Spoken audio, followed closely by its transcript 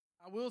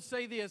will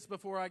say this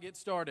before I get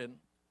started.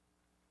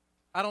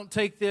 I don't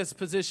take this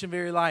position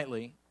very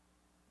lightly.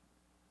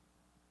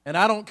 And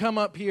I don't come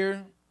up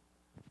here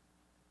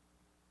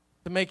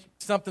to make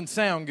something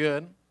sound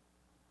good.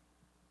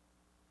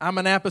 I'm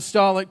an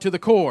apostolic to the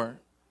core.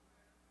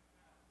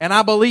 And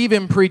I believe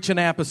in preaching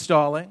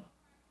apostolic.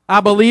 I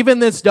believe in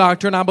this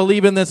doctrine. I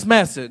believe in this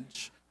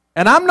message.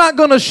 And I'm not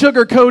going to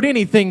sugarcoat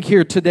anything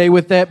here today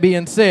with that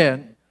being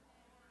said.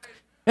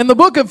 In the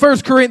book of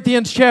 1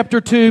 Corinthians chapter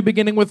 2,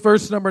 beginning with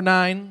verse number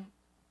 9,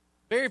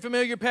 very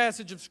familiar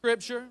passage of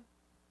Scripture.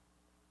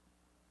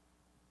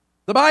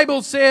 The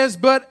Bible says,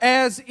 "But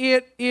as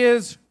it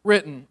is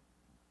written,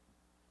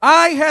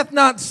 eye hath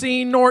not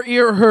seen nor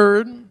ear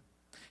heard,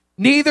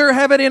 neither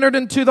have it entered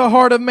into the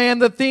heart of man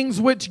the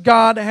things which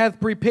God hath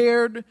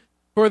prepared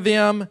for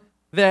them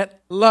that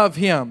love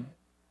him.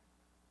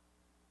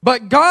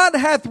 But God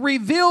hath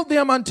revealed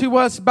them unto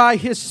us by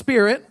his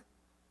Spirit,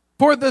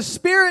 for the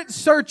Spirit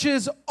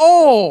searches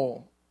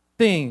all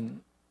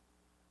things."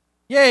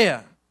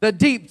 Yeah, the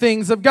deep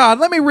things of God.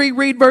 Let me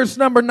reread verse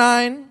number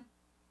 9.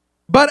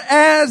 "But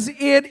as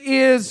it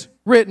is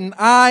written,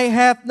 eye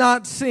hath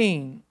not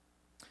seen,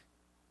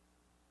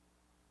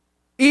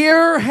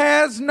 ear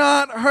has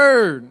not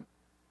heard,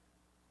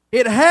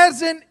 it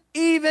hasn't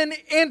even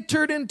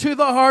entered into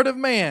the heart of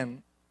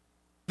man,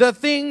 the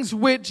things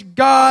which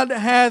God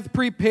hath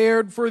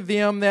prepared for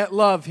them that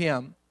love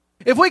him."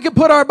 If we could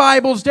put our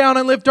Bibles down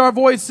and lift our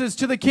voices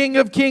to the King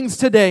of Kings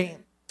today.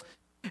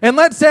 And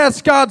let's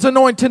ask God's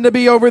anointing to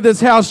be over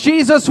this house.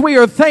 Jesus, we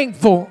are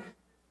thankful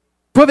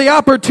for the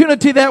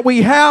opportunity that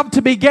we have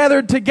to be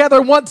gathered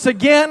together once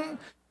again,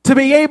 to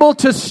be able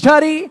to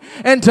study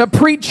and to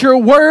preach your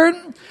word.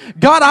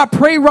 God, I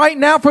pray right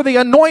now for the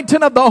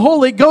anointing of the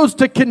Holy Ghost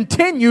to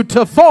continue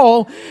to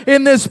fall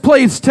in this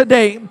place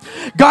today.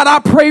 God, I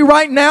pray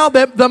right now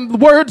that the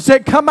words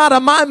that come out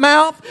of my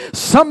mouth,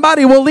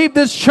 somebody will leave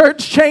this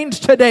church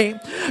changed today.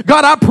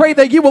 God, I pray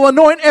that you will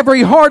anoint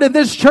every heart in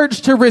this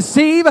church to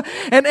receive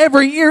and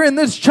every ear in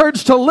this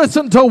church to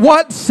listen to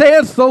what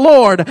says the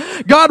Lord.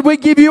 God, we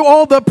give you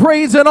all the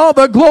praise and all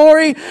the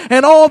glory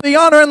and all the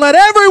honor, and let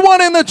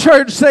everyone in the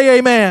church say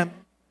amen.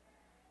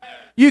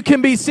 You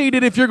can be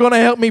seated if you're going to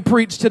help me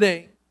preach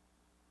today.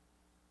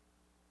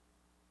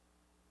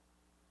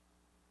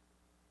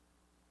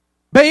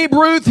 Babe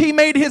Ruth, he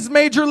made his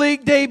major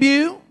league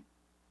debut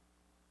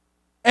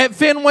at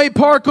Fenway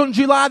Park on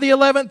July the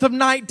 11th of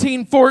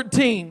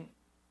 1914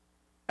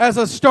 as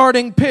a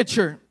starting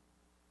pitcher.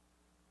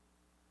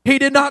 He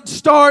did not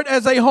start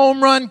as a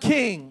home run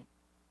king.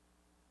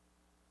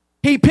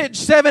 He pitched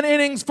 7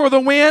 innings for the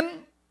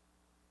win,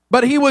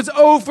 but he was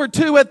 0 for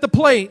 2 at the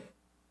plate.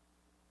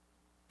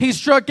 He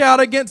struck out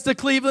against the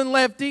Cleveland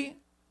lefty,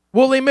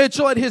 Willie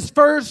Mitchell, at his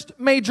first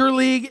major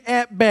league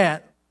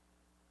at-bat.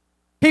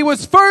 He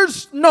was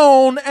first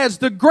known as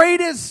the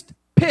greatest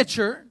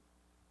pitcher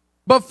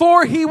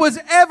before he was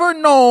ever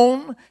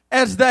known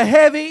as the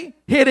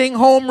heavy-hitting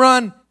home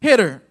run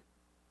hitter.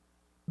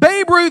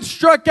 Babe Ruth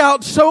struck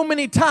out so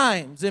many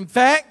times. In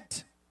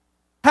fact,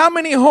 how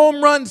many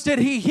home runs did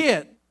he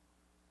hit?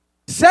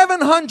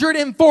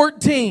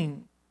 714.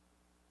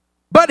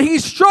 But he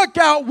struck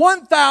out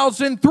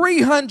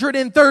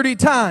 1,330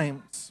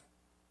 times.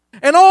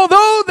 And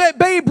although that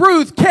Babe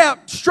Ruth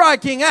kept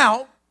striking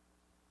out,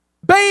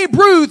 Babe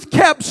Ruth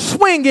kept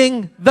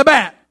swinging the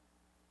bat.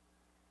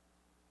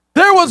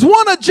 There was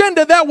one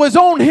agenda that was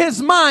on his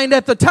mind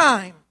at the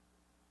time.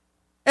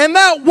 And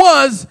that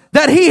was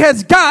that he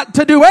has got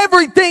to do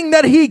everything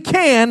that he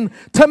can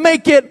to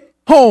make it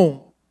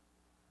home.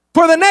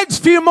 For the next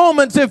few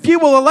moments, if you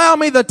will allow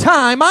me the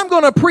time, I'm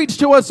going to preach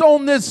to us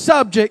on this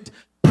subject,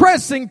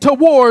 pressing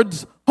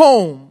towards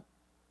home.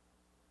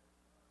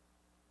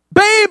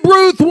 Babe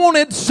Ruth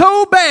wanted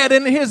so bad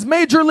in his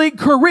major league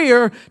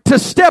career to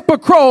step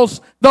across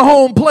the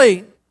home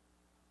plate.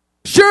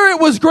 Sure, it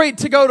was great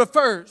to go to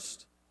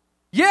first.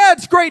 Yeah,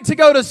 it's great to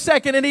go to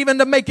second and even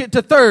to make it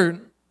to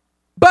third.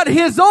 But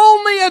his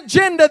only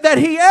agenda that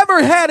he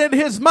ever had in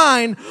his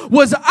mind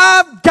was,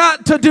 I've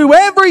got to do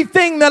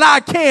everything that I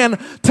can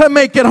to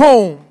make it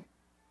home.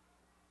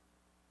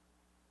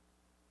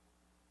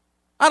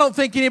 I don't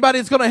think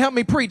anybody's going to help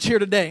me preach here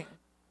today.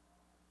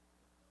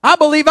 I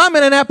believe I'm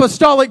in an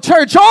apostolic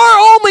church. Our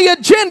only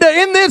agenda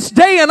in this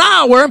day and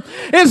hour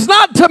is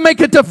not to make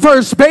it to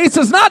first base,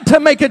 is not to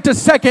make it to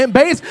second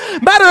base.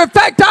 Matter of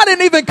fact, I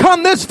didn't even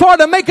come this far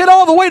to make it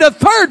all the way to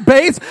third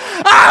base.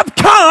 I've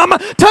come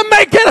to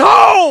make it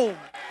home.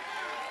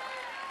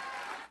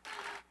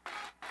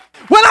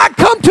 When I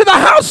come to the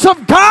house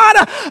of God,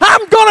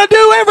 I'm going to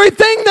do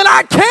everything that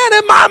I can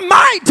in my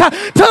might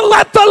to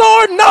let the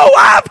Lord know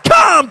I've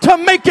come to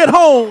make it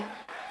home.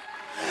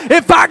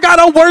 If I got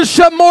to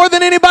worship more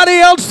than anybody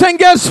else, then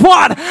guess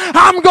what?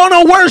 I'm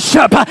going to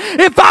worship.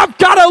 If I've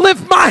got to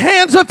lift my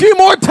hands a few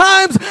more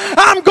times,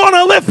 I'm going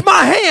to lift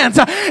my hands.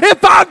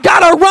 If I've got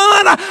to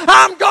run,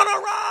 I'm going to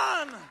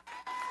run.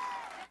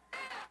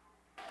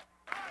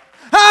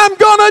 I'm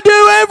going to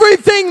do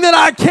everything that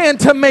I can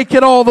to make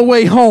it all the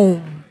way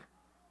home.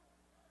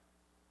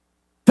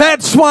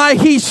 That's why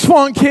he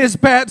swung his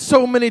bat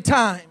so many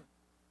times.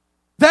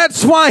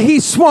 That's why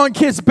he swung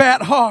his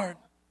bat hard.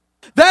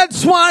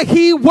 That's why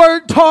he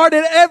worked hard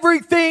at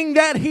everything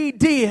that he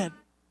did.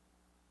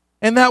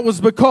 And that was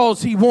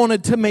because he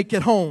wanted to make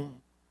it home.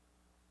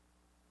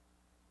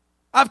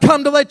 I've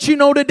come to let you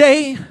know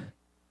today,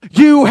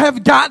 you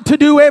have got to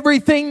do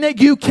everything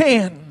that you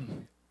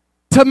can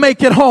to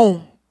make it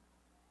home.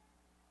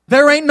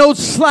 There ain't no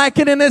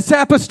slacking in this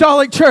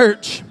apostolic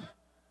church.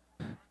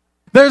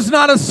 There's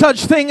not a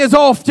such thing as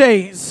off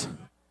days.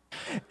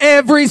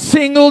 Every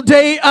single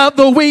day of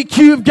the week,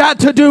 you've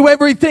got to do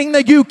everything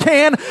that you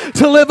can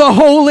to live a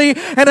holy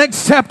and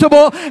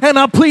acceptable and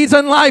a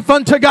pleasing life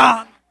unto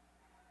God.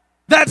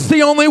 That's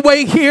the only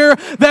way here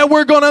that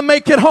we're going to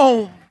make it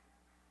home.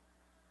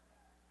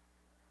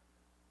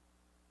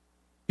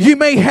 You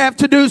may have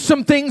to do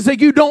some things that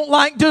you don't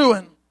like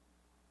doing.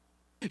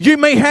 You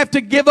may have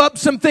to give up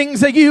some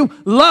things that you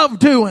love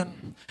doing.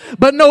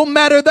 But no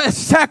matter the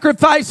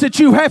sacrifice that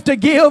you have to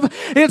give,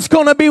 it's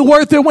going to be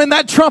worth it when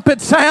that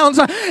trumpet sounds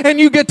and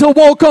you get to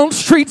walk on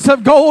streets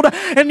of gold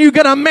and you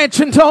get a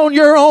mansion to own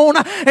your own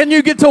and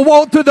you get to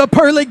walk through the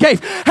pearly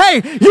gates.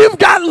 Hey, you've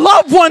got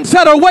loved ones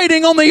that are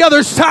waiting on the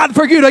other side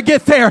for you to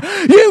get there.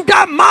 You've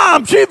got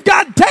moms, you've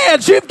got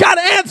dads, you've got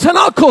aunts and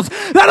uncles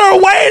that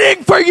are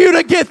waiting for you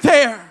to get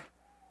there.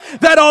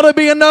 That ought to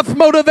be enough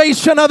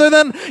motivation other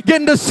than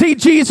getting to see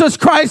Jesus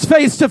Christ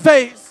face to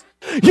face.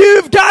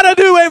 You've got to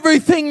do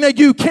everything that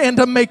you can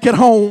to make it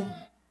home.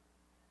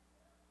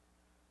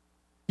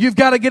 You've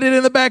got to get it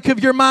in the back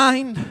of your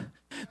mind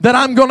that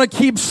I'm going to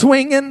keep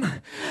swinging.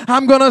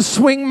 I'm going to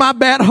swing my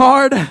bat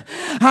hard.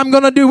 I'm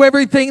going to do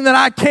everything that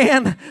I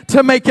can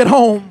to make it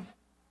home.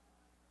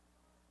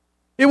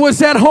 It was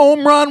that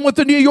home run with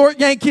the New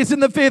York Yankees in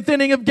the 5th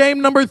inning of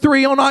game number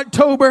 3 on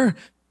October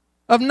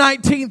of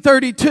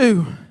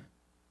 1932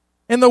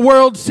 in the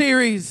World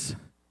Series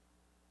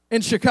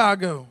in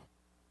Chicago.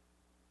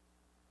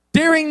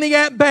 During the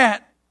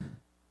at-bat,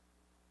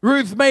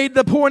 Ruth made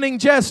the pointing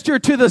gesture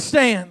to the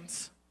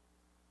stands.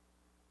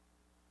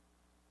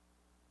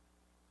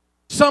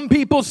 Some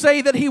people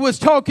say that he was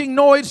talking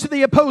noise to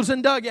the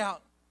opposing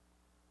dugout.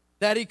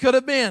 That he could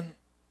have been.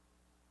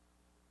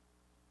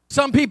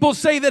 Some people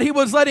say that he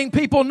was letting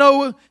people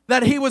know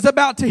that he was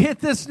about to hit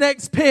this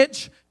next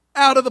pitch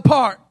out of the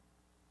park.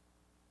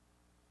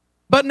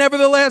 But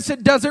nevertheless,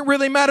 it doesn't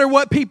really matter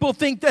what people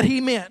think that he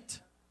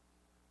meant.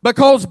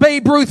 Because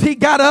Babe Ruth, he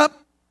got up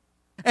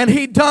and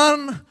he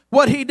done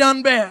what he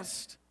done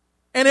best.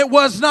 And it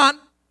was not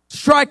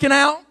striking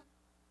out.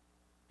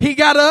 He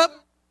got up,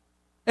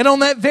 and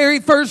on that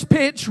very first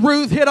pitch,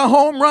 Ruth hit a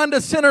home run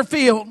to center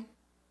field.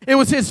 It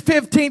was his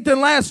 15th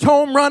and last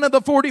home run of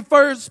the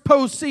 41st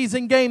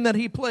postseason game that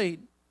he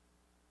played.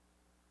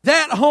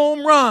 That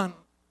home run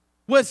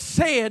was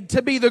said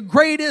to be the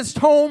greatest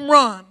home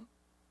run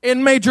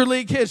in Major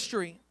League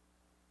history.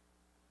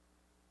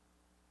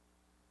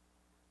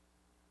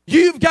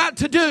 You've got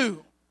to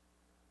do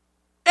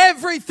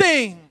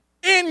everything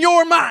in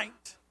your might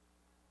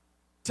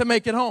to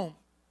make it home.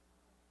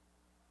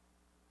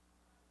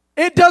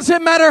 It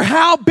doesn't matter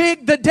how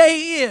big the day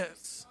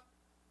is.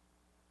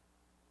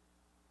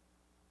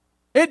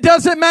 It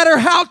doesn't matter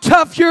how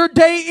tough your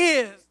day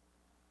is,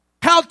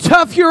 how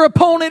tough your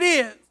opponent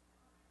is.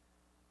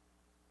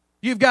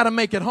 You've got to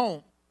make it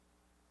home.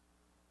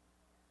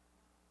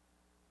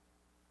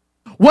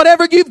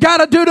 Whatever you've got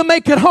to do to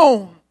make it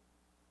home,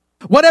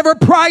 whatever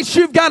price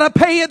you've got to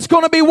pay, it's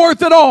going to be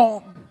worth it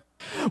all.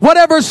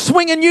 Whatever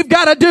swinging you've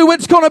got to do,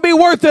 it's going to be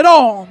worth it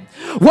all.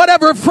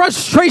 Whatever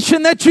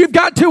frustration that you've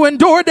got to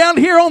endure down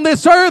here on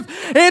this earth,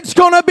 it's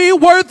going to be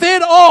worth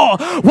it all.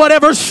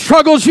 Whatever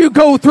struggles you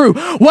go through,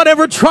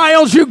 whatever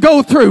trials you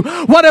go through,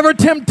 whatever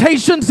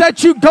temptations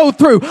that you go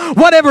through,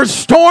 whatever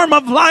storm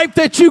of life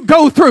that you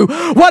go through,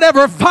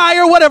 whatever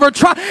fire, whatever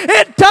trial,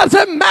 it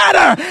doesn't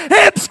matter.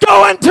 It's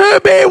going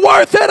to be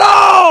worth it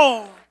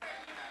all.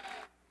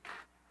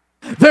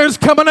 There's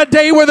coming a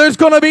day where there's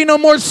going to be no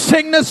more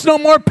sickness, no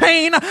more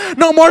pain,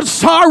 no more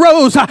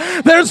sorrows.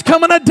 There's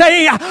coming a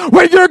day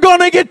where you're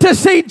going to get to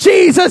see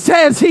Jesus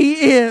as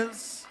he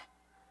is.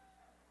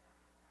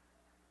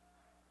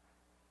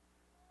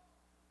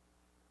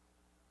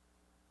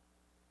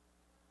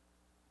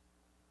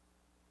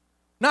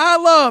 Now, I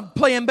loved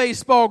playing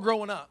baseball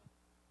growing up.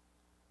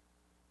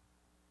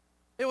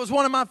 It was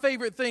one of my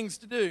favorite things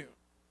to do.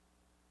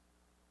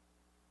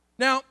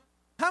 Now,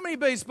 how many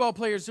baseball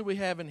players do we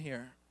have in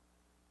here?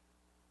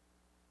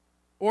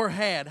 Or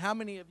had? How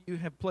many of you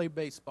have played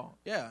baseball?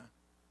 Yeah.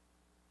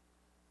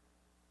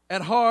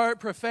 At heart,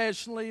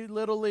 professionally,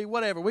 little league,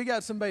 whatever. We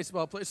got some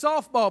baseball players.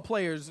 Softball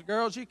players,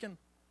 girls, you can,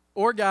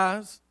 or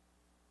guys.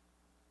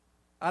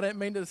 I didn't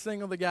mean to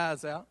single the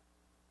guys out.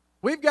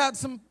 We've got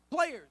some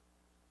players.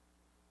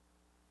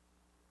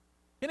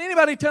 Can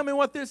anybody tell me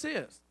what this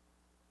is?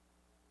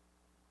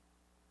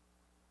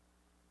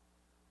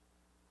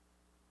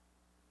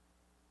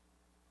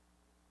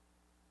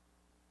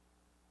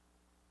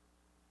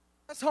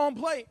 That's home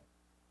plate.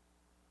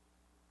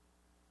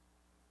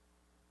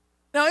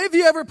 Now, if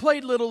you ever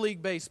played Little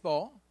League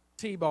Baseball,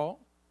 T-ball,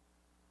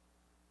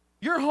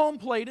 your home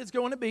plate is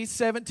going to be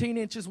 17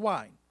 inches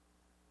wide.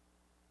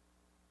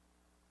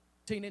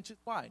 17 inches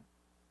wide.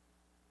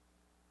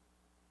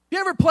 If you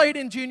ever played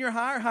in junior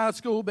high or high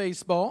school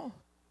baseball,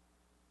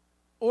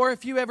 or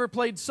if you ever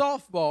played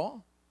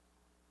softball,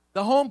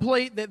 the home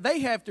plate that they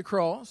have to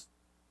cross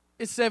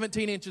is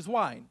 17 inches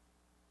wide.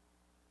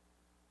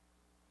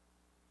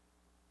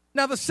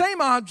 Now, the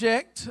same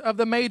object of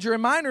the major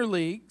and minor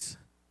leagues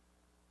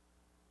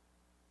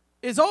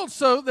is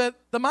also that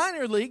the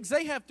minor leagues,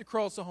 they have to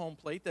cross a home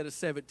plate that is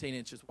 17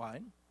 inches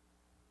wide.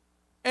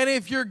 And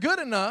if you're good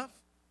enough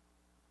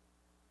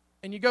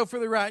and you go for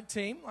the right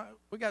team,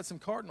 we got some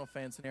Cardinal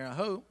fans in here, I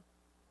hope.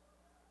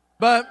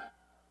 But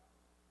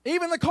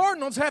even the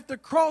Cardinals have to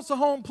cross a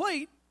home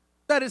plate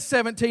that is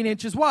 17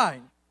 inches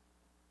wide.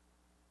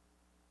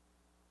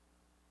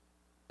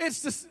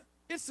 It's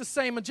the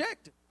same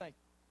objective.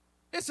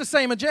 It's the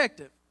same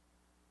objective.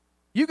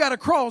 You got to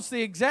cross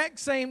the exact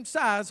same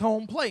size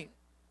home plate.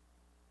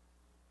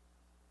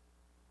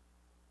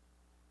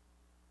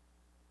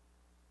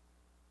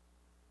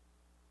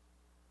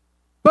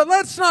 But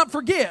let's not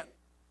forget,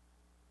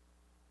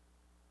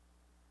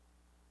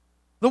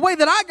 the way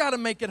that I got to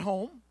make it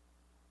home,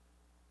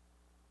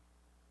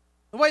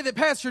 the way that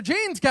Pastor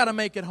Gene's got to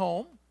make it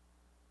home,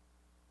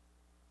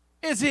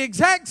 is the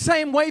exact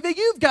same way that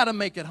you've got to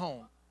make it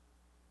home.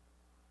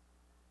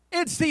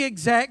 It's the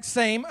exact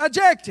same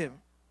objective.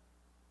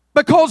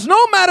 Because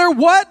no matter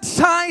what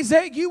size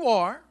that you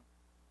are,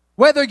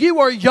 whether you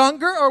are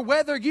younger or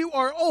whether you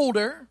are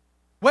older,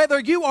 whether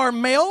you are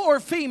male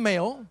or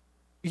female,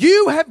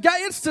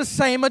 it's the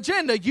same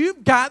agenda.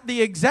 You've got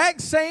the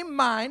exact same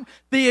mind,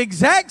 the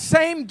exact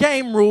same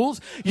game rules.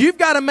 You've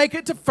got to make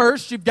it to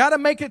first, you've got to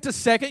make it to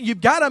second,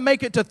 you've got to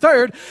make it to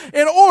third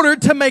in order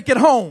to make it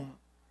home.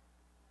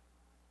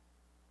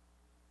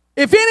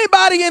 If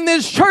anybody in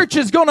this church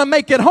is going to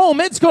make it home,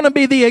 it's going to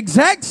be the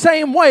exact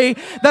same way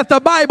that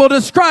the Bible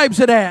describes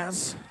it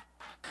as.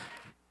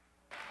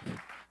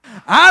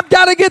 I've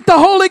got to get the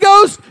Holy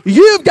Ghost.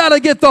 You've got to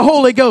get the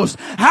Holy Ghost.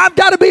 I've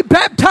got to be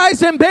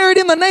baptized and buried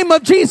in the name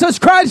of Jesus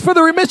Christ for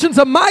the remissions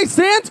of my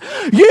sins.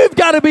 You've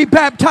got to be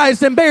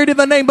baptized and buried in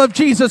the name of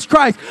Jesus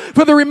Christ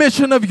for the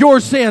remission of your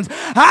sins.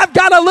 I've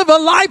got to live a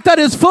life that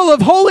is full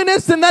of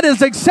holiness and that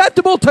is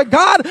acceptable to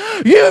God.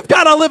 You've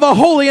got to live a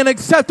holy and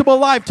acceptable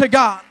life to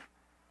God.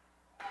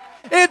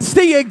 It's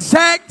the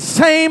exact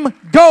same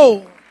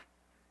goal.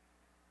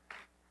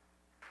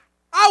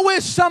 I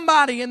wish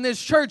somebody in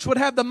this church would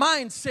have the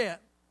mindset,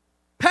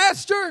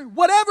 Pastor,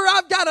 whatever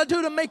I've got to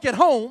do to make it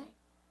home,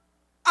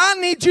 I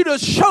need you to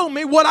show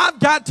me what I've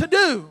got to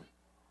do.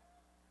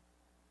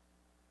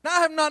 Now,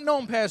 I have not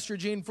known Pastor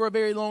Gene for a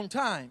very long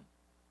time,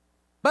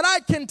 but I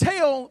can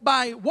tell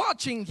by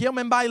watching him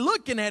and by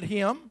looking at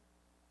him,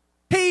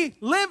 he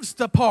lives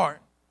the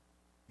part.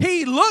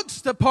 He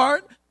looks the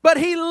part, but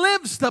he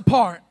lives the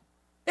part.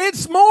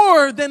 It's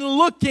more than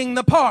looking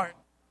the part.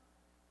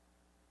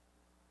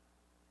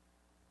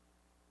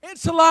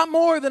 It's a lot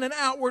more than an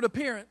outward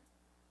appearance.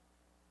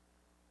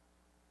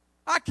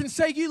 I can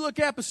say you look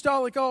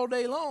apostolic all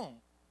day long,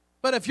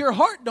 but if your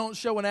heart don't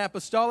show an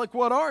apostolic,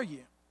 what are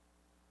you?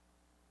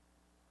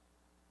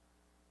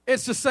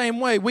 It's the same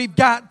way. We've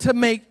got to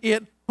make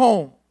it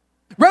home.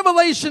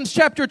 Revelations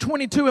chapter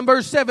 22 and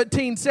verse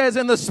 17 says,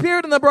 "And the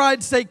Spirit and the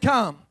bride say,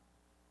 Come.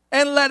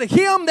 And let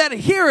him that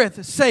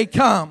heareth say,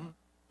 Come.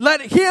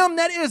 Let him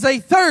that is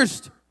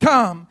athirst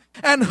come.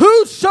 And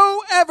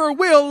whosoever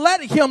will,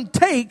 let him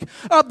take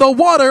of the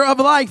water of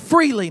life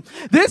freely."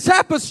 This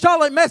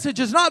apostolic message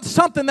is not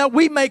something that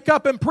we make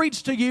up and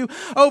preach to you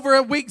over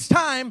a week's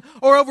time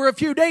or over a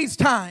few days'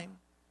 time.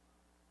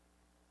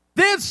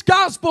 This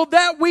gospel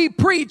that we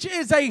preach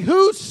is a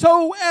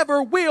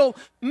whosoever will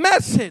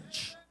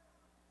message.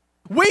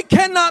 We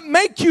cannot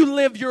make you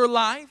live your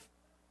life.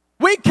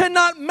 We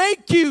cannot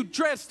make you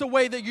dress the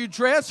way that you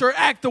dress or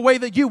act the way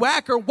that you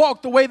act or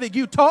walk the way that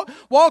you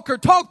walk or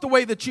talk the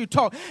way that you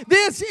talk.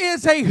 This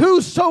is a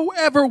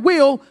whosoever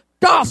will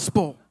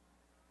gospel.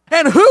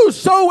 And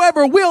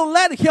whosoever will,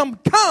 let him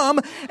come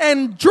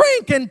and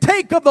drink and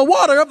take of the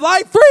water of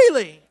life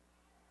freely.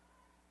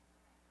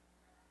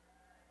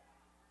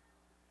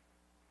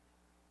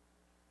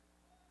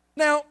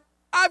 Now,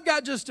 I've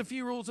got just a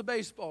few rules of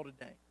baseball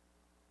today.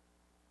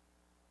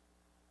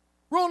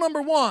 Rule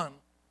number 1.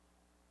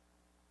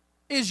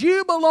 Is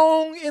you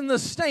belong in the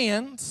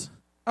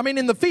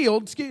in the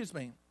field,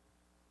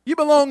 You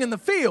belong in the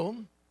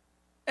field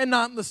and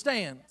not in the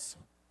stands.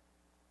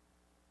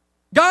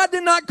 God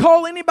did not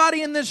call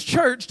anybody in this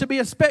church to be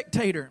a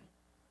spectator.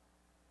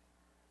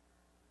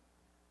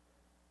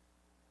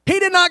 He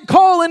did not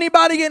call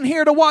anybody in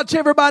here to watch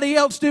everybody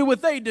else do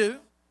what they do.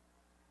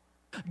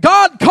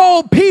 God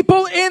called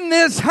people in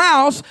this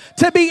house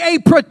to be a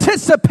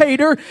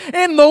participator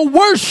in the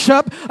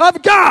worship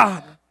of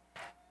God.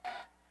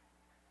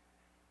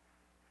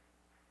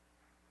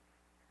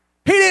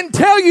 He didn't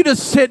tell you to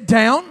sit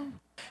down.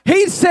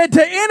 He said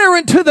to enter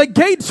into the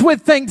gates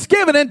with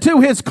thanksgiving,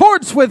 into his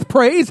courts with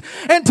praise,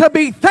 and to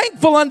be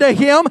thankful unto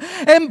him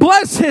and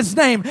bless his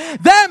name.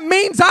 That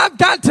means I've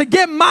got to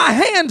get my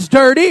hands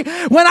dirty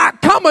when I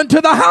come into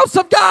the house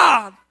of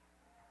God.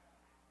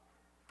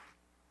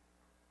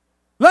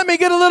 Let me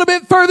get a little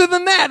bit further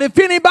than that. If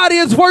anybody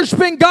is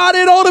worshiping God,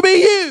 it ought to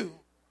be you.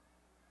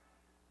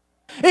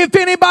 If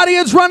anybody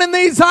is running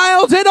these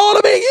aisles, it ought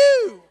to be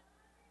you.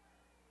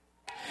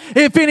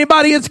 If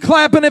anybody is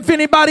clapping, if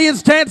anybody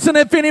is dancing,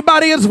 if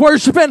anybody is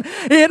worshiping,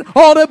 it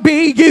ought to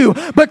be you.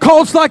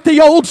 Because like the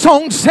old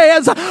song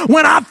says,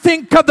 when I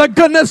think of the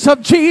goodness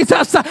of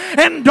Jesus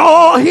and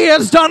all he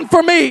has done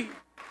for me,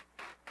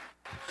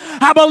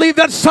 I believe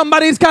that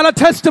somebody's got a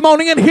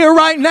testimony in here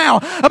right now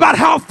about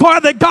how far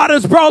that God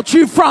has brought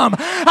you from.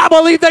 I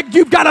believe that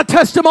you've got a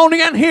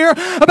testimony in here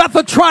about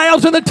the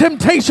trials and the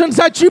temptations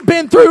that you've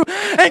been through,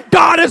 and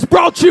God has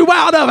brought you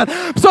out of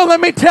it. So let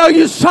me tell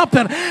you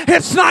something.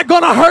 It's not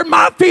going to hurt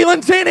my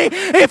feelings any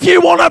if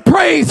you want to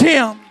praise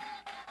him.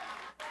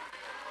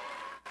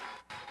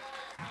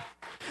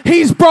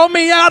 He's brought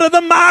me out of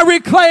the miry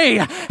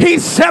clay.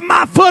 He's set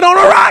my foot on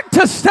a rock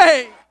to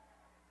stay.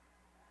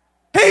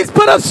 He's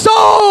put a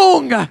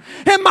song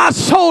in my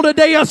soul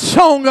today, a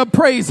song of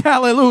praise.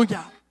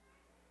 Hallelujah.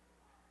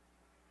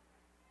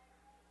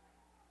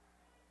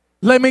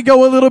 Let me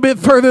go a little bit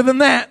further than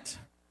that.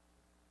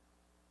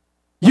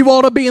 You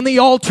ought to be in the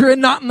altar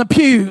and not in the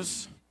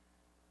pews.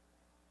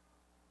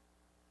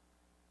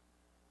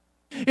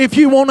 If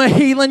you want a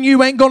healing,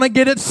 you ain't going to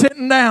get it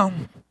sitting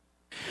down.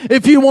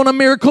 If you want a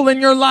miracle in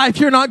your life,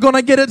 you're not going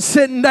to get it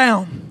sitting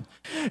down.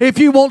 If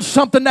you want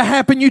something to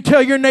happen, you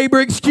tell your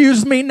neighbor,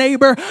 excuse me,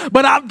 neighbor,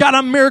 but I've got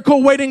a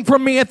miracle waiting for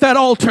me at that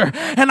altar.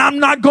 And I'm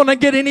not going to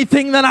get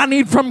anything that I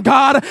need from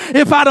God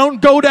if I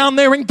don't go down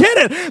there and get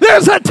it.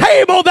 There's a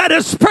table that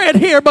is spread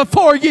here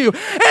before you.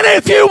 And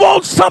if you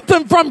want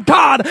something from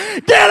God,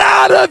 get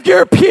out of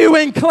your pew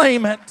and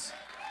claim it.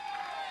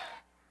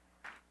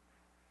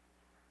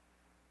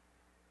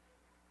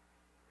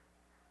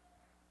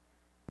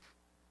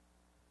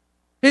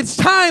 It's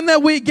time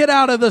that we get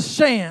out of the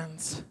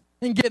stands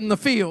and get in the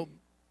field.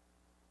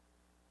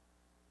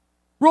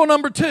 Rule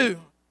number 2.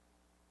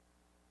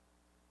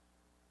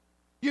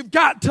 You've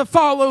got to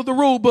follow the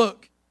rule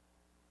book.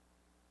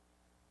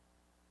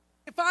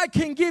 If I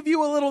can give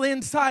you a little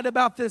insight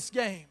about this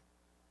game,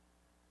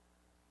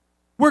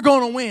 we're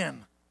going to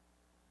win.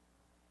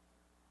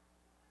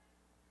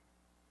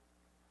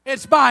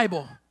 It's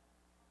Bible.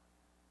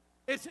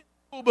 It's in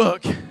the rule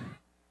book.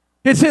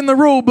 It's in the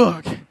rule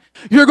book.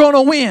 You're going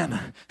to win.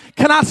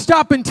 Can I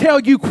stop and tell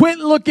you, quit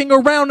looking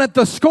around at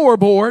the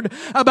scoreboard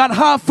about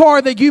how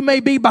far that you may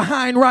be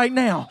behind right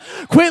now.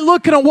 Quit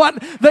looking at what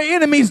the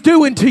enemy's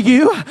doing to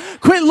you.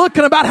 Quit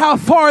looking about how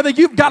far that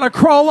you've got to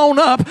crawl on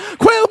up.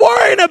 Quit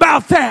worrying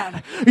about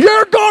that.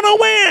 You're going to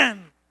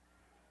win.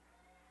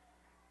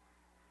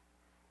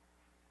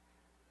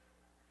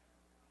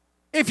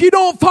 If you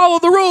don't follow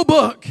the rule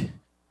book,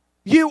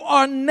 you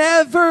are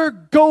never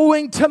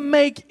going to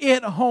make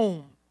it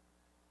home.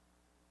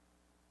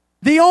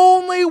 The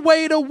only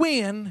way to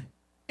win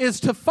is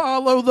to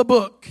follow the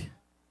book.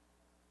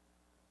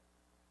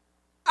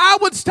 I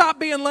would stop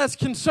being less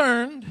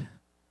concerned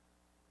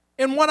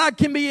in what I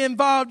can be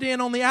involved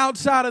in on the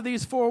outside of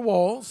these 4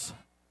 walls.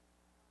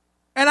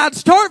 And I'd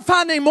start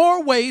finding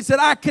more ways that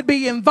I could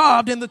be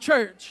involved in the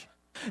church.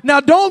 Now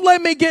don't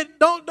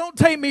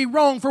take me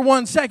wrong for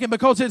 1 second,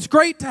 because it's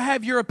great to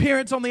have your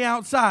appearance on the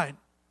outside.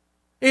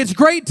 It's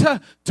great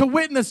to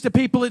witness to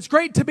people. It's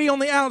great to be on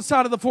the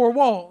outside of the 4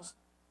 walls.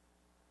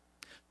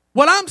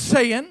 What I'm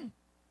saying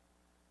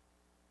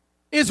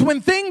is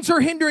when things are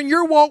hindering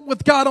your walk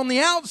with God on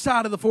the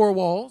outside of the 4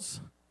 walls,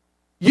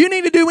 you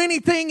need to do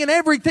anything and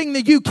everything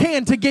that you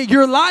can to get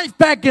your life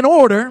back in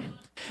order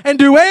and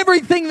do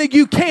everything that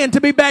you can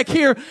to be back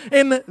here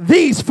in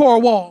these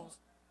 4 walls.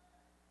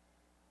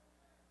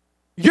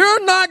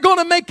 You're not going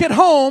to make it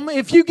home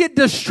if you get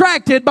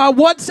distracted by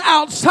what's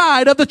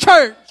outside of the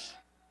church.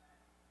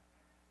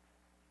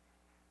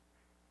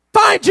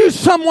 Find you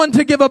someone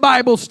to give a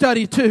Bible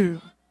study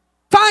to.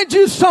 Find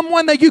you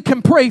someone that you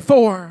can pray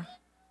for.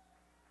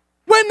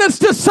 Witness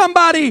to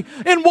somebody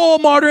in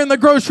Walmart or in the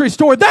grocery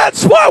store.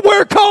 That's what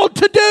we're called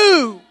to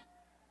do.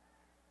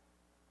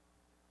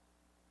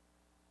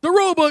 The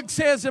rule book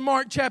says in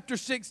Mark chapter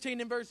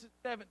 16 and verses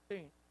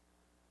 17,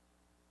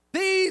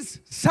 these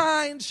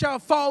signs shall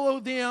follow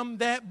them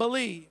that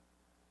believe.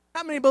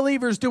 How many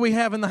believers do we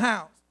have in the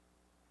house?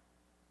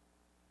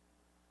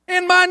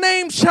 In my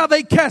name shall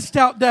they cast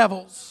out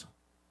devils.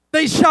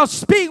 They shall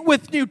speak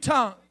with new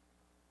tongues.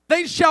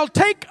 They shall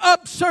take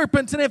up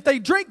serpents, and if they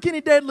drink any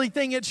deadly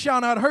thing, it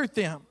shall not hurt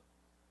them.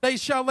 They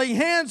shall lay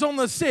hands on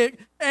the sick,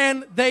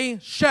 and they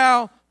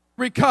shall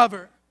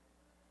recover.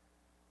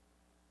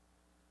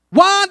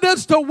 Why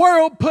does the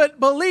world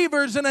put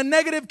believers in a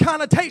negative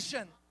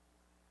connotation?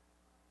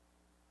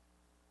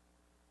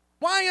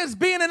 Why is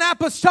being an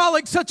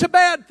apostolic such a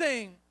bad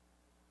thing?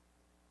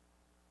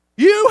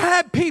 You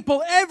have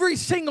people every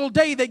single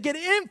day that get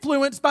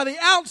influenced by the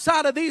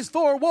outside of these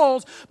four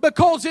walls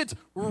because it's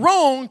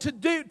wrong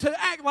to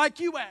act like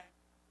you act.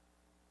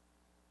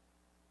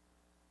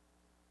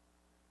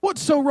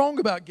 What's so wrong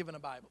about giving a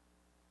Bible?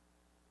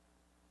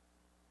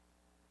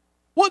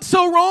 What's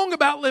so wrong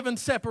about living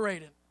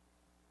separated?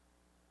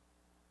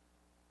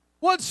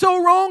 What's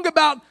so wrong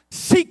about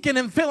seeking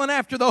and filling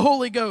after the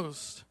Holy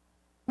Ghost?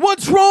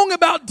 What's wrong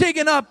about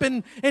digging up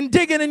and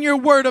digging in your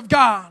Word of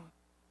God?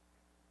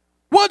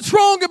 What's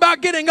wrong about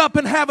getting up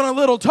and having a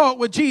little talk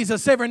with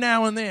Jesus every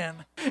now and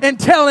then and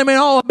telling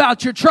him all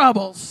about your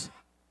troubles?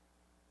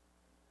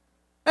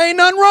 Ain't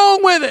nothing wrong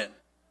with it.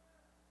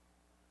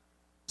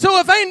 So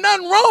if ain't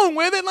nothing wrong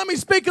with it, let me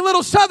speak a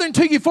little Southern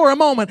to you for a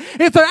moment.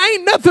 If there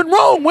ain't nothing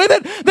wrong with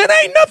it, then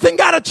ain't nothing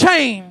got to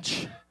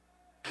change.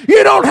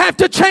 You don't have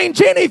to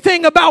change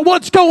anything about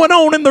what's going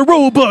on in the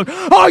rule book.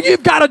 All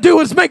you've got to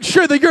do is make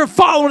sure that you're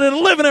following and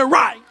living it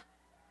right.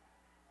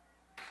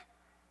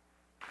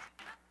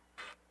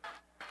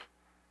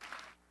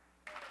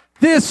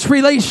 This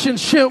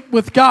relationship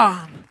with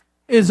God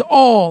is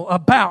all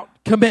about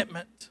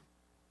commitment.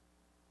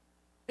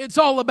 It's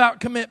all about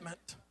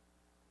commitment.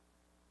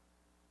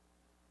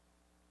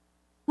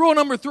 Rule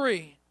number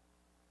 3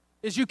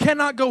 is you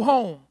cannot go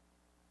home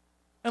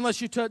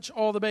unless you touch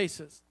all the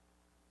bases.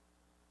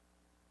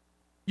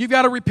 You've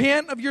got to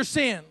repent of your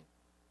sin.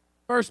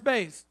 First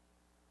base.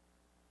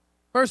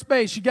 First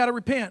base, you got to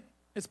repent.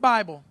 It's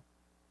Bible.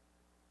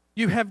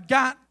 You have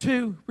got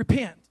to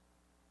repent.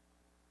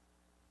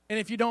 And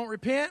if you don't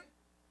repent,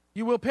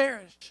 you will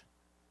perish.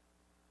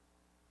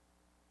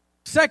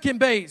 Second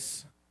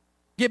base,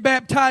 get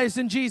baptized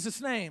in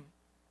Jesus' name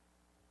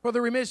for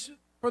the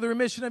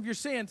remission of your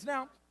sins.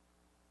 Now,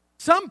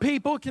 some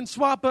people can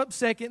swap up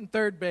second and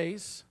third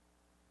base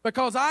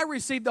because I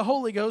received the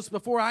Holy Ghost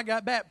before I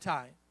got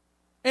baptized.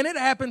 And it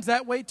happens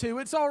that way too.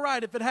 It's all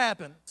right if it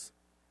happens.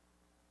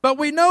 But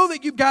we know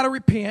that you've got to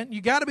repent,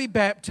 you've got to be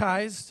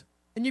baptized,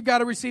 and you've got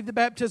to receive the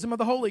baptism of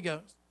the Holy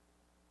Ghost.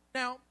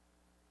 Now,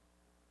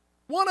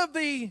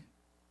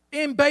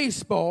 in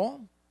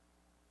baseball,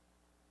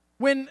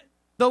 when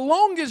the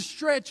longest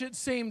stretch it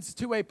seems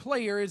to a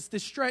player is the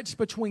stretch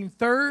between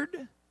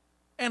third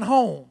and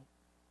home,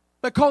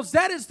 because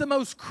that is the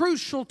most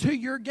crucial to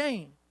your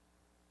game.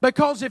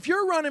 Because if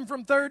you're running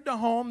from third to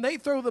home, they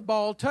throw the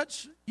ball,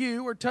 touch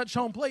you or touch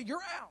home plate,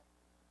 you're out.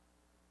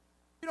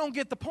 You don't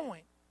get the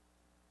point.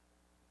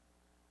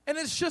 And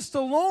it's just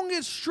the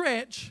longest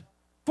stretch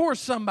for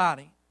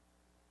somebody.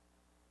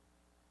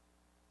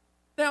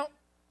 Now,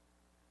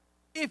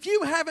 if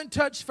you haven't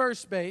touched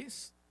first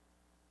base,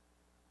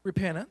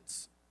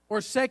 repentance,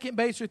 or second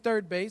base or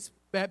third base,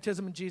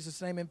 baptism in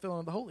Jesus' name and filling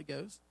of the Holy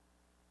Ghost,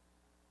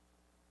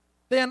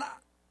 then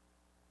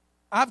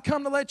I've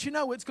come to let you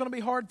know it's going to be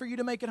hard for you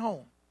to make it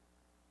home.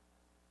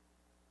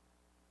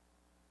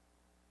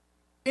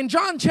 In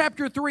John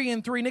chapter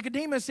 3:3,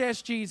 Nicodemus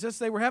asked Jesus,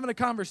 they were having a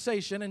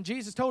conversation, and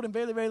Jesus told him,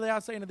 "Verily, verily, I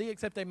say unto thee,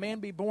 except a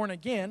man be born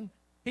again,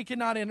 he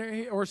cannot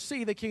enter or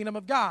see the kingdom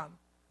of God."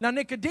 Now,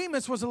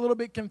 Nicodemus was a little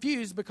bit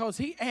confused because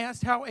he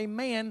asked how a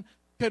man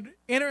could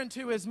enter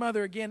into his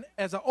mother again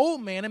as an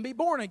old man and be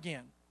born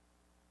again.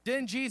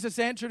 Then Jesus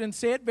answered and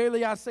said,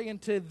 "Verily I say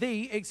unto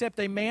thee, except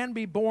a man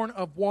be born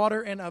of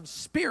water and of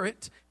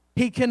spirit,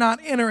 he cannot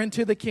enter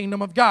into the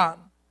kingdom of God.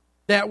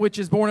 That which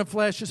is born of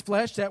flesh is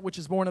flesh, that which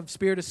is born of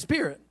spirit is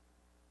spirit.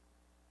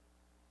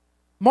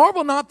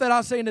 Marvel not that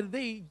I say unto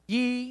thee,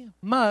 ye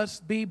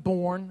must be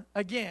born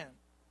again."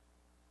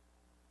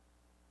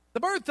 The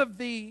birth of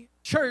the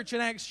church in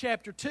Acts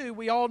chapter 2,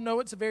 we all know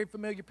it's a very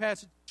familiar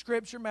passage of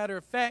Scripture. Matter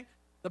of fact,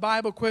 the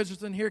Bible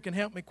quizzers in here can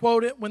help me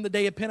quote it. When the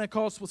day of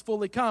Pentecost was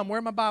fully come. Where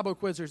are my Bible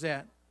quizzers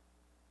at?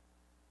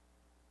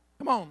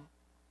 Come on.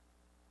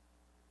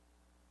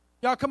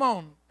 Y'all come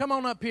on. Come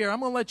on up here.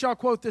 I'm going to let y'all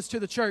quote this to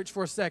the church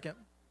for a second.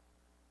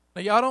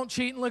 Now, y'all don't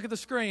cheat and look at the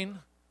screen.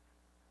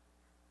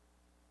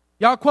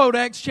 Y'all quote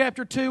Acts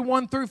chapter 2,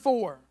 1 through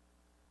 4.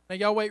 Now,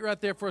 y'all wait right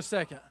there for a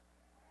second.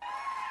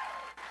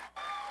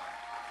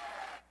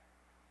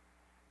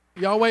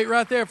 Y'all wait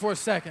right there for a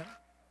second.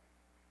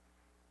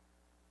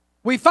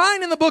 We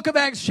find in the book of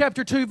Acts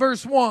chapter 2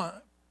 verse 1,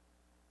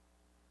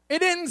 it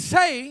didn't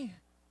say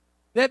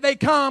that they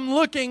come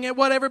looking at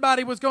what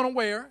everybody was going to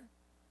wear.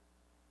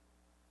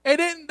 They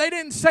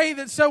didn't say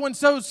that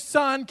so-and-so's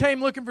son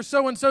came looking for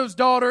so-and-so's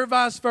daughter,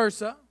 vice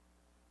versa.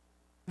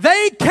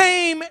 They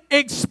came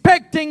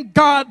expecting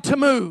God to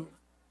move.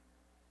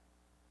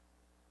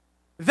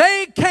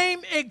 They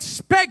came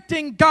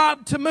expecting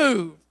God to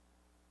move.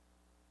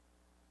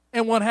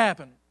 And what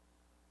happened?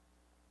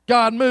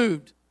 God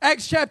moved.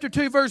 Acts chapter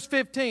 2, verse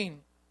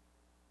 15.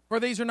 For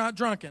these are not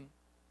drunken.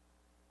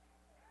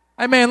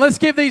 Amen. Let's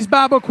give these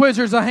Bible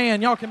quizzers a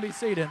hand. Y'all can be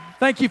seated.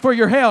 Thank you for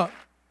your help.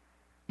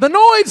 The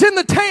noise in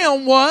the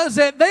town was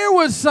that there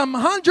was some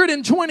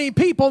 120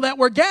 people that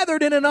were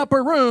gathered in an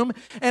upper room,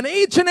 and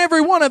each and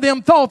every one of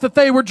them thought that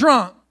they were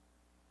drunk.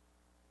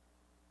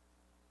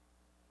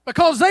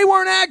 Because they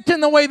weren't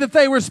acting the way that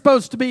they were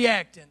supposed to be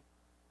acting.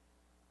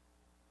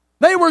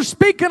 They were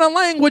speaking a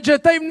language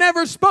that they've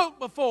never spoke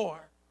before.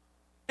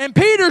 And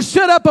Peter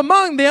stood up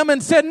among them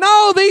and said,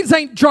 no, these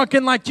ain't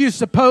drunken like you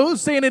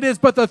suppose, seeing it is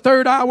but the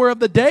third hour of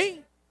the day.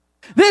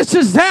 This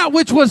is that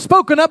which was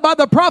spoken of by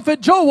the prophet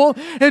Joel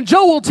in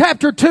Joel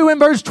chapter 2 and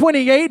verse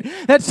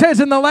 28 that says,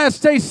 in the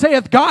last days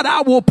saith God,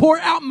 I will pour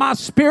out my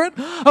spirit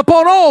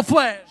upon all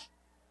flesh.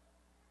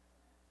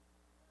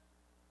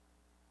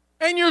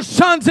 And your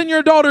sons and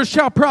your daughters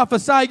shall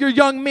prophesy, your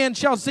young men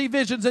shall see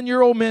visions, and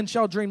your old men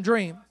shall dream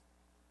dreams.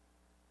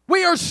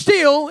 We are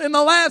still in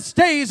the last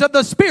days of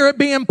the Spirit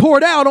being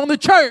poured out on the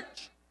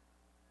church.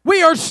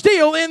 We are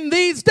still in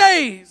these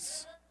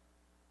days.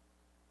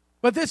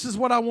 But this is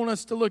what I want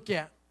us to look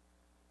at.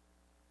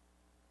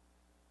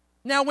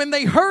 Now when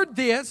they heard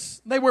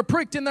this, they were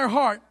pricked in their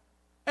heart.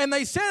 And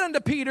they said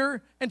unto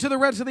Peter and to the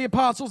rest of the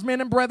apostles, men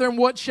and brethren,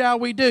 what shall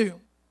we do?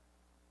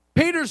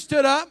 Peter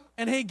stood up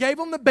and he gave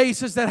them the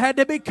basis that had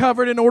to be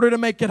covered in order to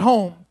make it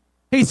home.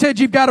 He said,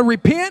 you've got to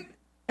repent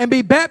and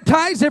be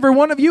baptized, every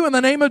one of you, in the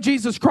name of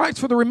Jesus Christ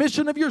for the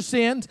remission of your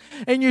sins,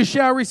 and you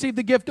shall receive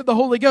the gift of the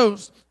Holy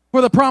Ghost.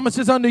 For the promise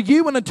is unto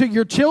you and unto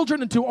your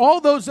children and to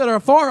all those that are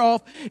far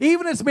off,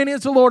 even as many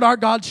as the Lord our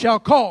God shall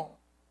call.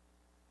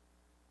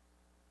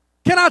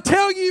 Can I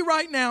tell you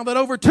right now that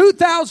over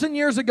 2,000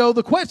 years ago,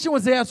 the question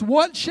was asked,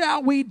 what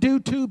shall we do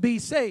to be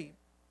saved?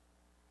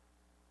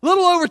 A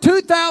little over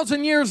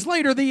 2,000 years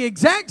later, the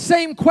exact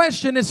same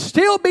question is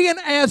still being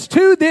asked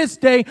to this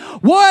day.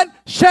 What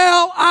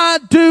shall I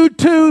do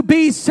to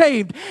be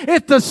saved?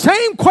 If the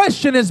same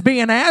question is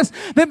being asked,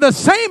 then the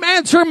same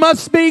answer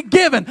must be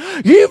given.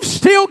 You've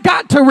still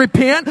got to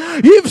repent.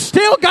 You've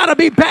still got to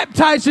be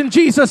baptized in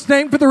Jesus'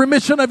 name for the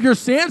remission of your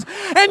sins.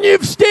 And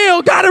you've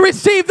still got to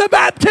receive the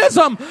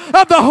baptism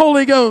of the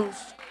Holy Ghost.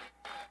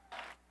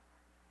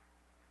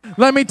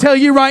 Let me tell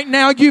you right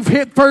now, you've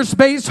hit first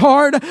base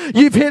hard.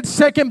 You've hit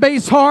second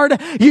base hard.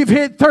 You've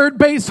hit third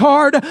base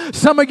hard.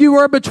 Some of you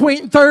are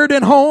between third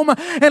and home.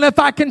 And if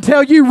I can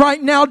tell you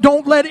right now,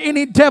 don't let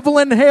any devil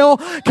in hell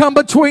come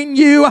between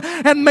you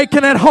and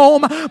making it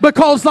home.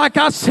 Because like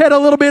I said a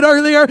little bit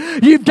earlier,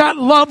 you've got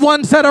loved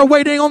ones that are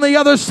waiting on the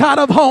other side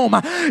of home.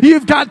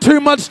 You've got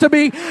too much to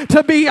be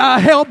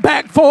held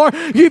back for.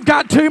 You've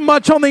got too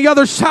much on the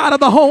other side of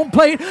the home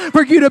plate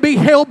for you to be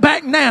held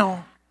back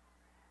now.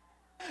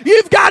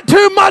 You've got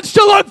too much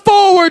to look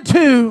forward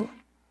to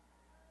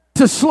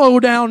slow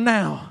down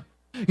now.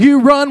 You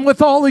run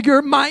with all of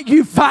your might.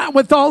 You fight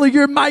with all of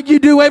your might. You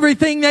do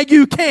everything that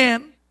you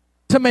can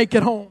to make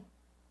it home.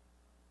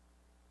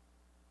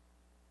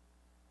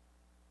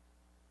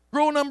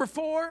 Rule number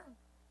 4,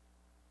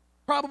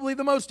 probably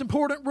the most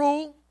important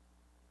rule.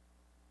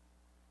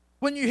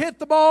 When you hit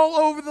the ball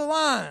over the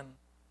line,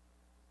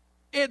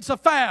 it's a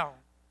foul.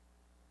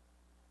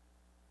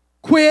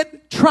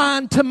 Quit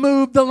trying to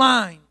move the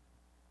line.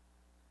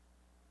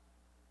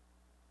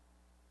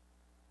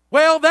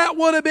 Well, that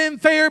would have been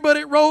fair, but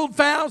it rolled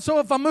foul, so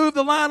if I move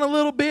the line a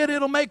little bit,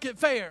 it'll make it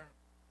fair.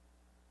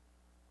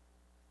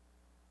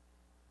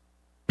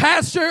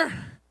 Pastor,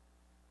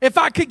 if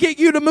I could get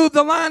you to move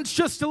the lines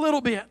just a little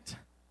bit,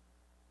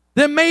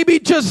 then maybe,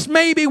 just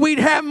maybe, we'd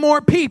have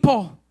more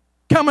people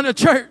coming to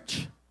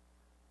church.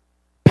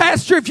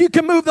 Pastor, if you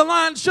can move the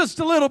lines just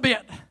a little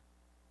bit,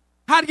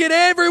 I'd get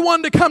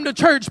everyone to come to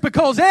church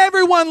because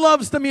everyone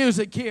loves the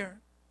music here.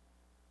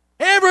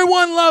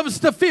 Everyone loves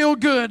the feel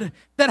good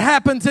that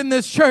happens in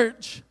this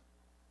church.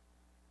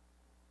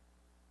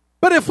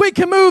 But if we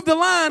can move the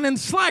line and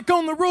slack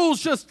on the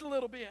rules just a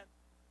little bit,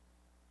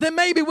 then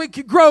maybe we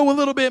could grow a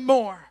little bit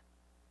more.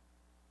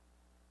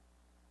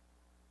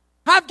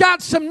 I've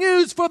got some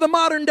news for the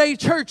modern day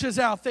churches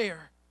out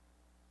there.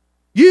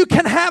 You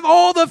can have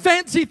all the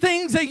fancy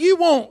things that you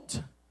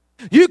want.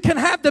 You can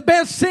have the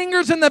best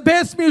singers and the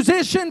best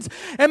musicians.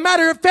 And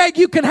matter of fact,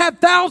 you can have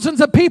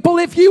thousands of people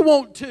if you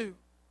want to.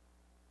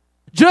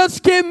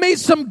 Just give me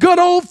some good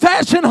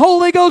old-fashioned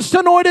Holy Ghost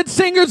anointed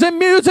singers and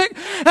music,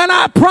 and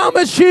I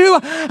promise you,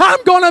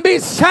 I'm going to be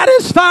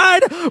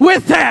satisfied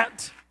with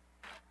that.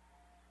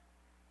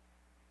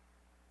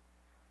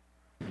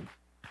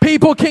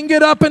 People can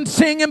get up and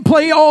sing and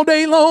play all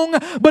day long,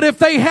 but if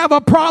they have a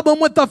problem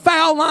with the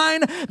foul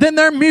line, then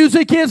their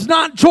music is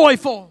not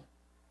joyful.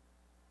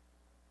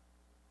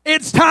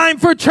 It's time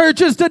for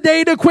churches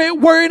today to quit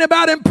worrying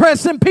about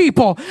impressing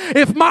people.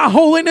 If my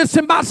holiness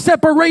and my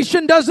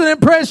separation doesn't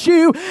impress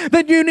you,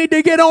 then you need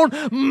to get on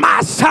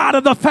my side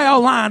of the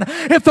foul line.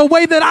 If the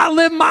way that I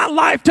live my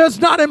life does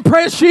not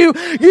impress you,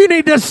 you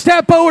need to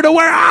step over to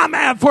where I'm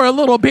at for a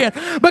little bit,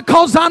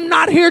 because I'm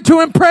not here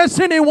to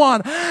impress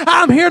anyone.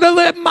 I'm here to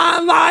live my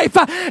life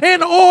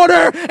in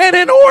order and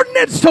in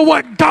ordinance to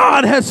what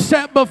God has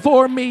set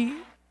before me.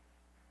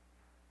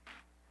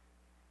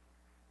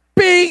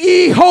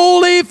 Be ye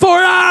holy, for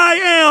I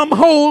am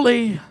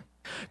holy.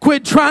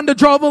 Quit trying to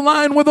draw the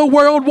line where the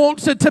world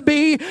wants it to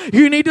be.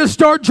 You need to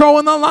start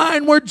drawing the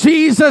line where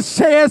Jesus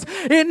says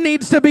it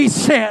needs to be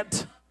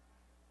set.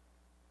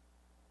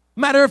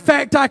 Matter of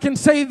fact, I can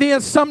say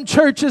this. Some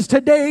churches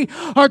today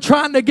are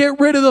trying to get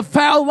rid of the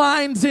foul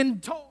lines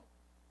in total.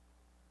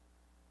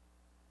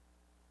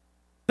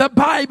 The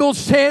Bible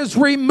says,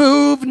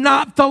 remove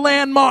not the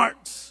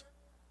landmarks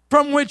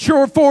from which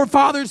your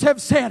forefathers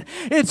have said.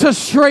 It's a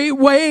straight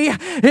way.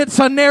 It's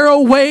a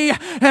narrow way.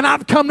 And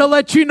I've come to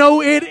let you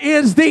know it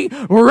is the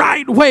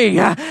right way.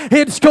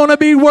 It's going to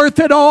be worth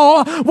it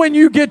all when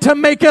you get to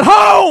make it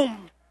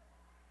home.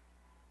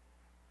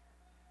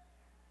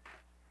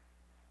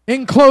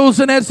 In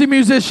closing, as the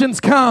musicians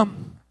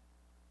come,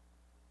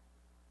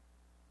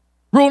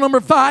 rule number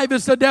 5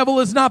 is the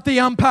devil is not the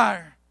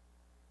umpire.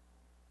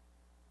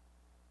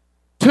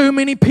 Too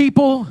many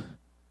people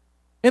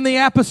in the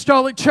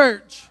apostolic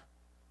church,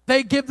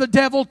 they give the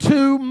devil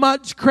too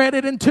much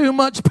credit and too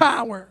much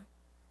power.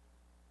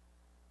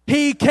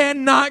 He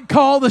cannot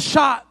call the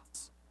shots.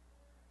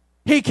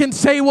 He can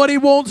say what he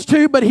wants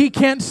to, but he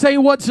can't say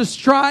what's a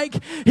strike.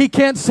 He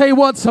can't say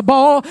what's a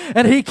ball,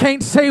 and he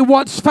can't say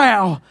what's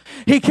foul.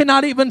 He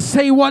cannot even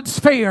say what's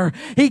fair.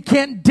 He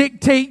can't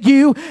dictate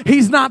you.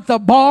 He's not the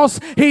boss.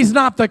 He's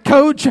not the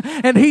coach,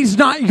 and he's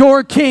not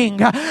your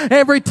king.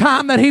 Every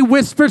time that he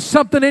whispers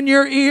something in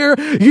your ear,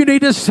 you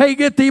need to say,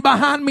 get thee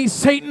behind me,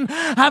 Satan.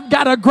 I've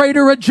got a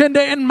greater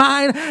agenda in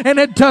mind, and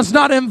it does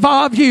not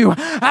involve you.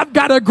 I've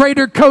got a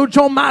greater coach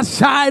on my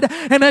side,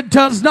 and it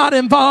does not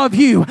involve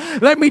you.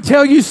 Let me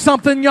tell you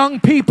something, young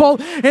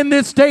people. In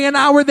this day and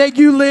hour that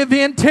you live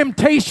in,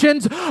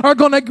 temptations are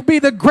going to be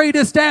the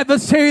greatest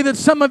adversary that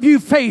some of you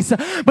face.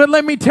 But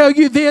let me tell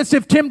you this,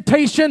 if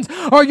temptations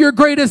are your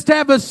greatest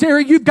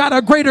adversary, you've got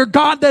a greater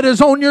God that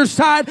is on your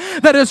side,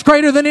 that is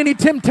greater than any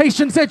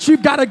temptations that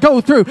you've got to go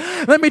through.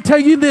 Let me tell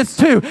you this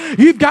too.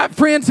 You've got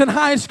friends in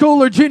high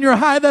school or junior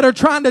high that are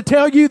trying to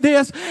tell you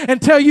this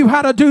and tell you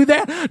how to do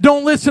that.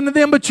 Don't listen to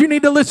them, but you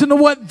need to listen to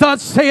what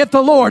thus saith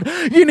the Lord.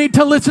 You need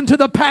to listen to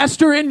the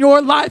pastor in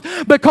your life,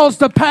 because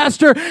the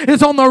pastor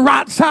is on the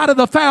right side of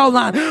the foul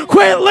line.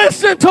 Quit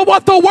listening to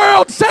what the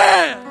world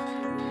says.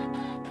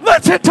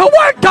 Listen to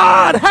what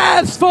God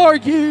has for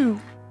you.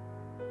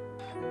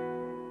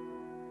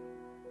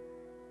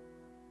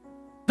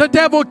 The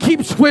devil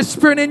keeps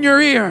whispering in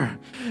your ear,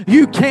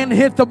 you can't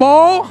hit the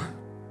ball.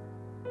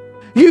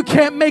 You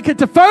can't make it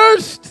to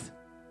first.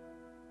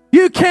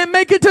 You can't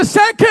make it to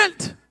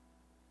second.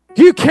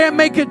 You can't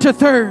make it to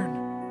third.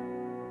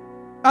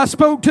 I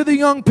spoke to the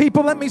young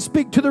people. Let me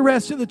speak to the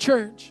rest of the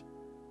church,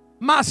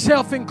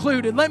 myself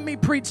included. Let me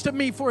preach to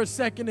me for a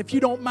second, if you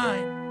don't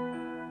mind.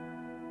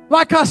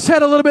 Like I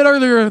said a little bit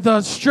earlier,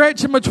 the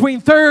stretch in between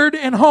third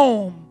and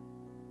home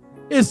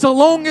is the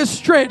longest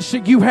stretch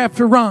that you have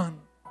to run.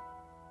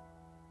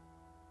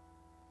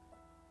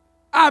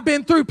 I've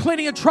been through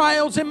plenty of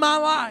trials in my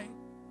life.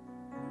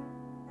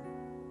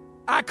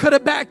 I could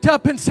have backed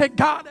up and said,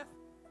 God,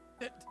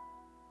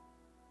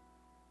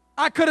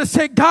 I could have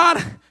said,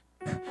 God,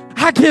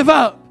 I give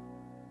up.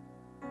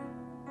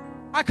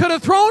 I could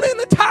have thrown in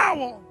the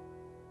towel.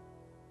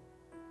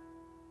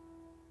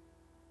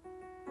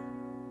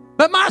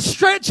 But my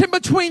stretch in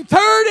between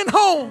third and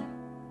home,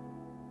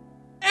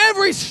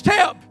 every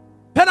step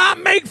that I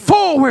make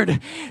forward,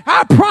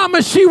 I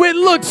promise you it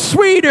looks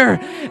sweeter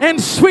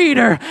and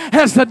sweeter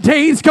as the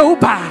days go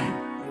by.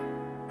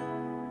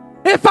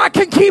 If I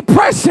can keep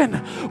pressing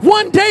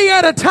one day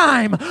at a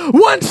time,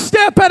 one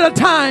step at a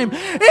time,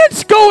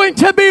 it's going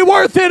to be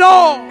worth it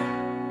all.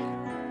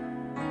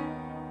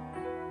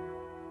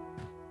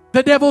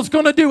 The devil's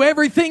going to do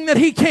everything that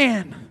he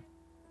can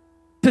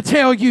to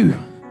tell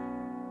you,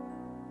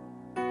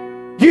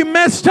 you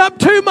messed up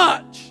too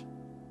much.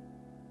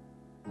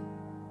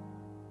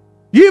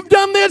 You've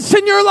done this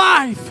in your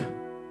life.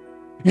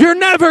 You're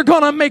never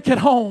going to make it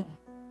home.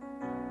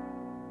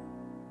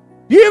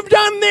 You've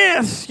done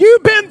this.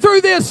 You've been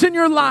through this in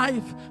your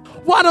life.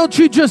 Why don't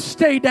you just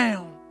stay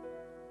down?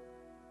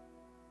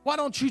 Why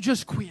don't you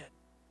just quit?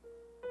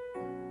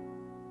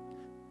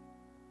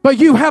 But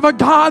you have a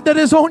God that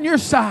is on your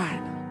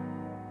side,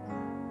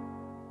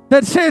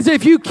 that says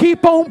if you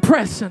keep on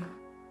pressing,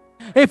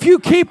 if you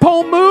keep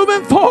on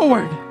moving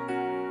forward,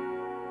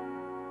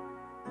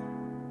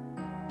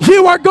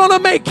 you are going to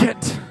make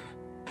it.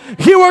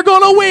 You are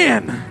going to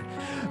win,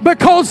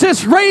 because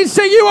this race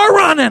that you are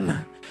running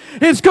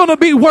is going to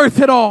be worth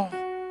it all.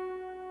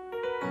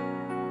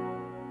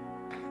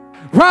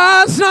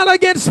 Rise not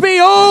against me,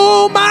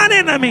 O mine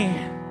enemy,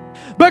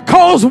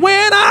 because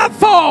when I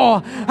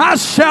fall, I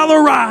shall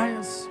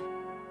arise.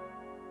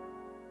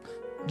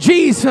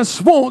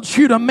 Jesus wants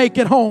you to make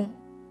it home.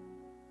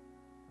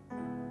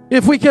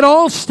 If we could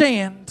all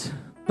stand,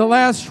 the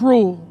last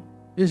rule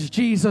is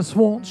Jesus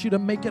wants you to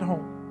make it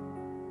home.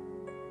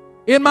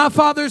 In my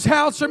Father's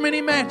house are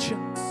many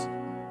mansions.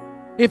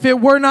 If it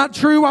were not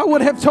true, I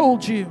would have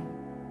told you.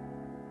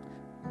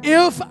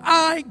 If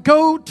I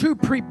go to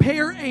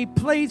prepare a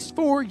place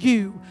for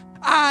you,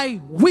 I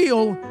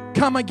will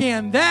come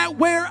again, that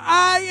where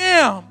I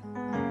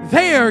am,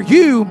 there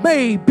you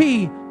may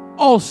be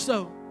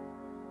also.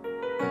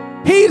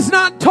 He's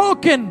not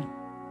talking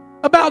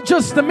about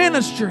just the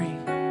ministry.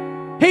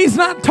 He's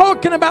not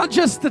talking about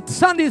just the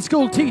Sunday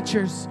school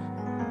teachers.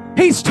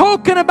 He's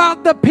talking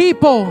about the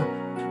people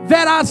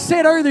that I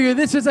said earlier.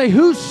 This is a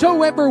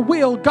whosoever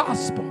will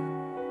gospel.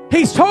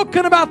 He's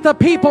talking about the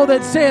people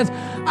that says,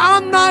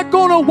 I'm not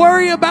going to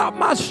worry about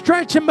my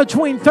stretching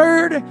between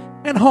third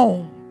and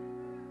home,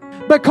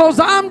 because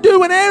I'm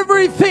doing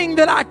everything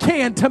that I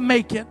can to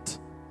make it.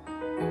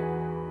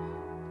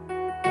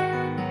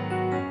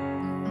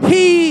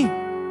 He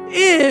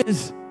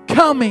is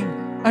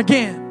coming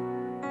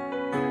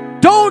again.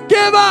 Don't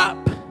give up.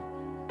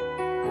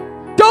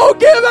 Don't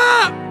give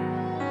up.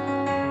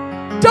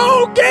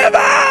 Don't give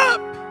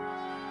up.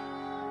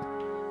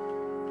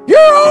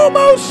 You're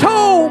almost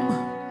home.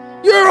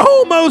 You're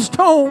almost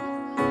home.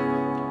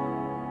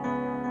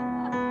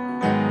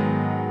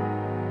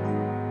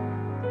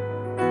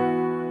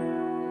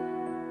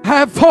 I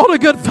have fought a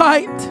good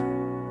fight.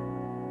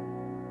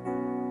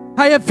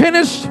 I have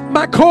finished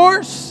my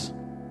course.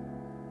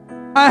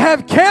 I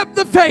have kept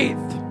the faith.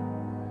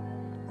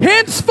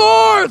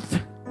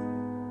 Henceforth,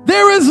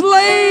 there is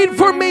laid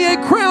for me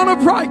a crown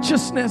of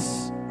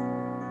righteousness,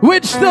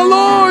 which the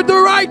Lord, the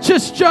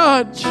righteous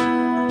judge,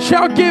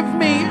 shall give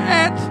me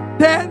at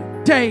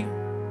that day.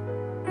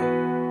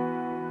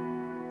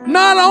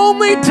 Not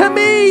only to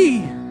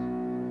me,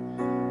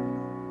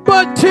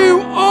 but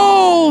to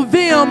all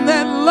them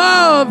that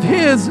love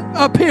His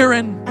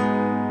appearing.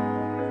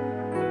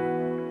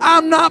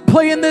 I'm not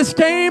playing this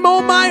game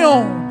on my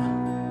own.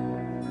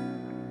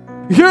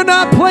 You're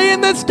not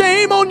playing this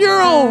game on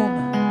your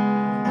own.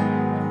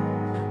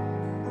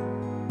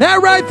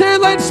 That right there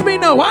lets me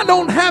know I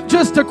don't have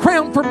just a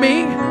crown for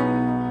me.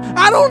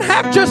 I don't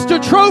have just a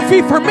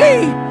trophy for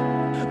me.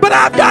 But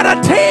I've got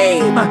a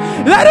team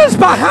that is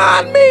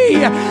behind me,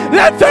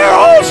 that they're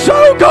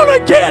also going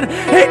to get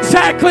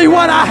exactly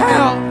what I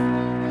have.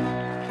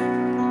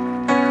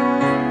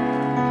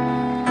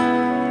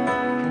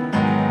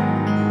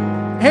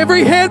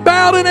 Every head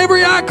bowed and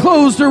every eye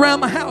closed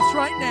around the house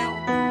right now.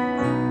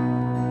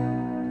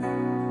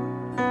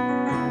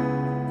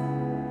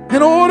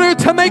 In order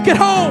to make it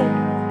home,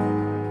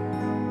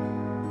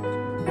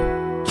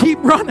 keep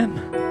running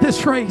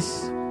this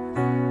race.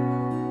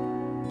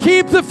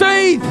 Keep the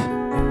faith.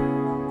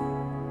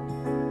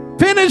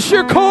 Finish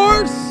your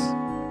course.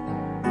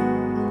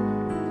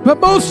 But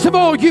most of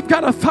all, you've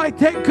got to fight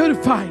that good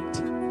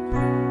fight.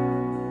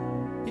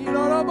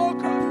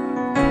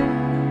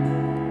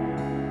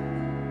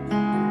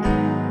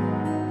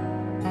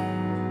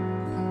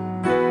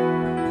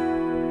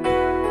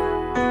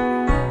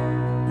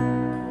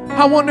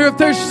 I wonder if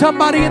there's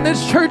somebody in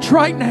this church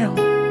right now.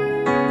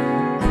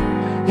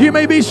 You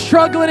may be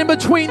struggling in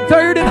between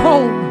third and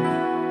home.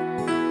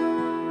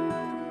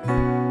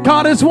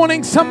 God is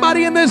wanting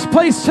somebody in this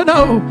place to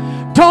know,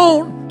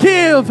 don't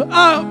give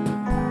up.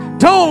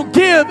 Don't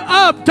give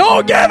up.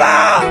 Don't give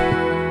up.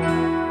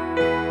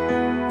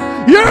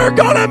 You're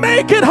going to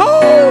make it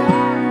home.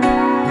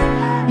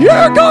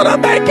 You're going to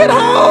make it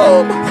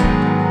home.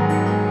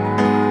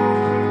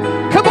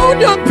 Come on,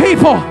 young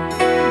people.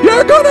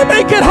 You're going to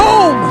make it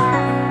home.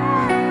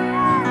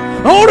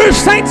 Older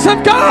saints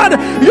of God,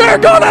 you're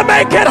going to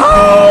make it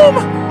home.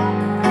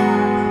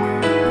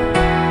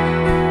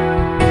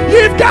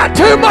 You've got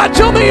too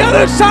much on the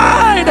other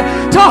side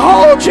to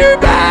hold you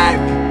back.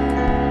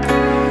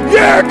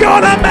 You're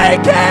going to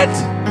make it.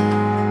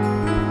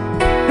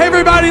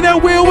 Everybody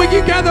that will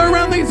you gather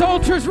around these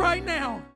altars right now?